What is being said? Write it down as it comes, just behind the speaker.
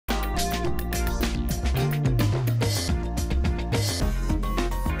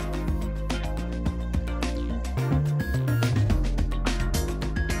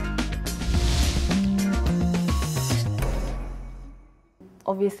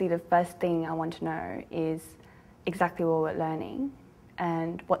obviously the first thing I want to know is exactly what we're learning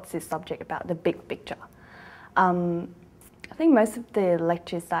and what's this subject about, the big picture. I think most of the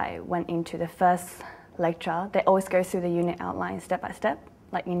lectures I went into, the first lecture, they always go through the unit outline step by step,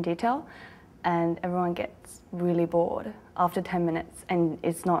 like in detail, and everyone gets really bored after 10 minutes and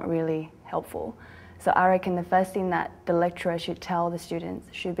it's not really helpful. So I reckon the first thing that the lecturer should tell the students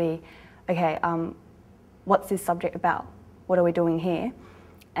should be, okay, what's this subject about? What are we doing here?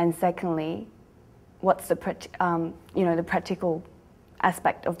 And secondly, what's the the practical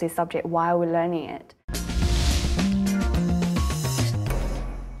aspect of this subject? Why are we learning it?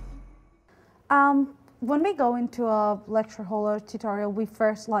 When we go into a lecture hall or tutorial, we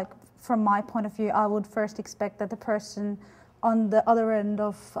first, from my point of view, I would first expect that the person on the other end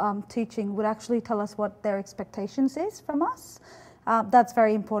of teaching would actually tell us what their expectations is from us. That's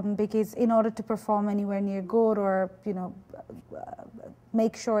very important, because in order to perform anywhere near good or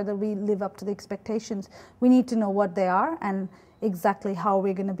make sure that we live up to the expectations, we need to know what they are and exactly how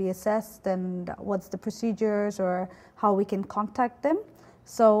we're going to be assessed and what's the procedures or how we can contact them.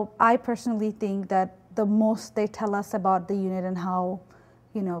 So I personally think that the most they tell us about the unit and how,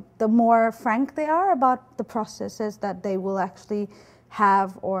 the more frank they are about the processes that they will actually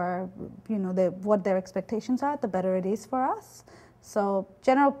have, or what their expectations are, the better it is for us. So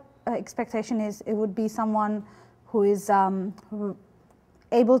general expectation is it would be someone who is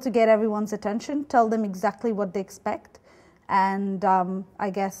able to get everyone's attention, tell them exactly what they expect, and I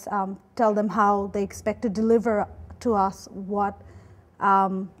guess tell them how they expect to deliver to us what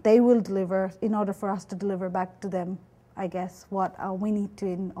they will deliver in order for us to deliver back to them, I guess, what we need to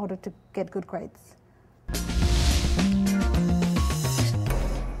in order to get good grades.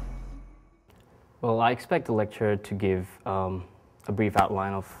 Well, I expect the lecturer to give a brief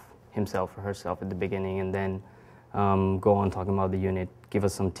outline of himself or herself at the beginning, and then go on talking about the unit, give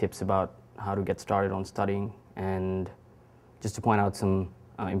us some tips about how to get started on studying, and just to point out some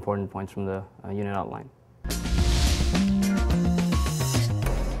important points from the unit outline.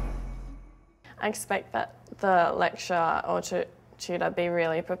 I expect that the lecturer or tutor be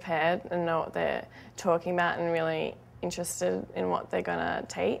really prepared and know what they're talking about and really interested in what they're going to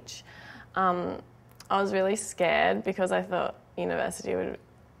teach. I was really scared because I thought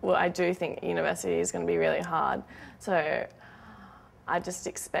I do think university is going to be really hard. So I just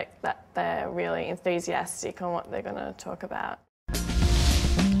expect that they're really enthusiastic on what they're going to talk about.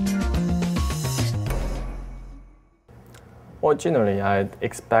 Well, generally, I'd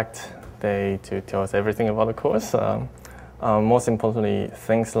expect they to tell us everything about the course. Most importantly,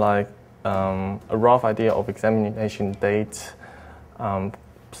 things like a rough idea of examination date,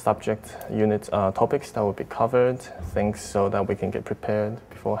 subject, unit topics that will be covered, things so that we can get prepared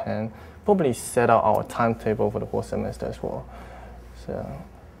beforehand. Probably set out our timetable for the whole semester as well. So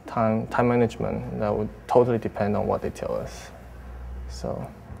time management, that would totally depend on what they tell us. So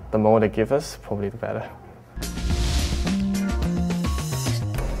the more they give us, probably the better.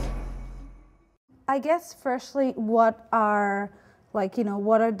 I guess firstly, what are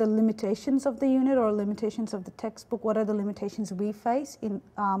the limitations of the unit or limitations of the textbook? What are the limitations we face in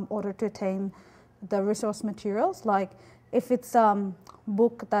order to attain the resource materials? Like if it's a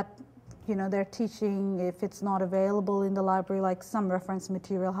book that they're teaching, if it's not available in the library, like some reference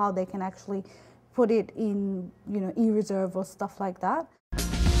material, how they can actually put it in e-reserve or stuff like that.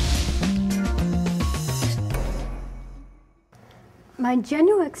 My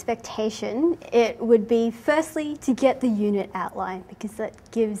general expectation, it would be firstly to get the unit outline, because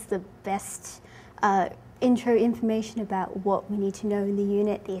that gives the best intro information about what we need to know in the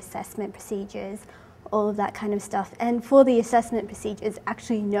unit, the assessment procedures, all of that kind of stuff. And for the assessment procedures,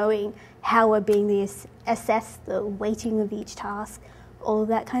 actually knowing how we're being assessed, the weighting of each task, all of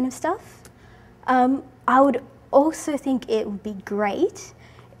that kind of stuff. I would also think it would be great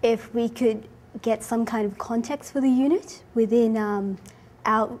if we could get some kind of context for the unit within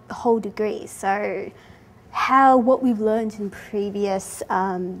our whole degree. So what we've learned in previous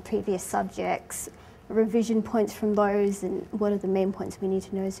subjects, revision points from those, and what are the main points we need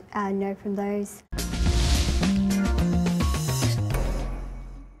to know from those.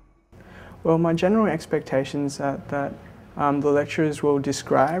 Well, my general expectations are that the lecturers will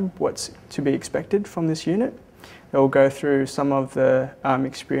describe what's to be expected from this unit. They'll go through some of the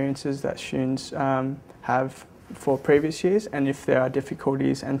experiences that students have for previous years, and if there are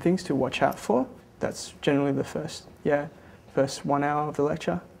difficulties and things to watch out for. That's generally the first 1 hour of the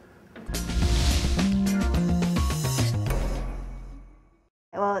lecture.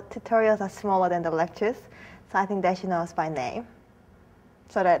 Well, tutorials are smaller than the lectures, so I think they should know us by name,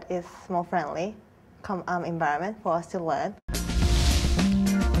 so that it's more friendly environment for us to learn.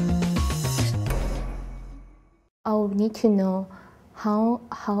 I'll need to know how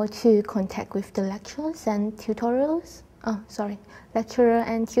to contact with the lecturers and tutorials. Lecturer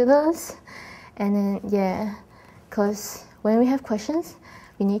and tutors. And then, yeah, because when we have questions,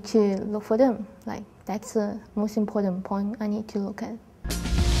 we need to look for them. Like, that's the most important point I need to look at.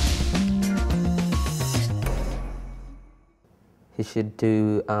 He should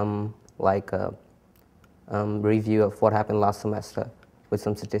do like a review of what happened last semester with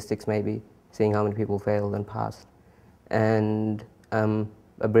some statistics maybe, seeing how many people failed and passed, and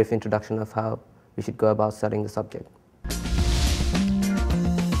a brief introduction of how we should go about studying the subject.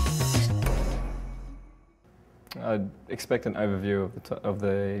 I'd expect an overview of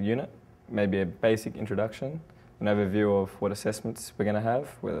the unit, maybe a basic introduction, an overview of what assessments we're going to have,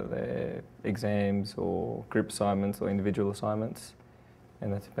 whether they're exams or group assignments or individual assignments,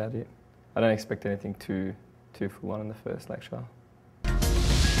 and that's about it. I don't expect anything too full on in the first lecture.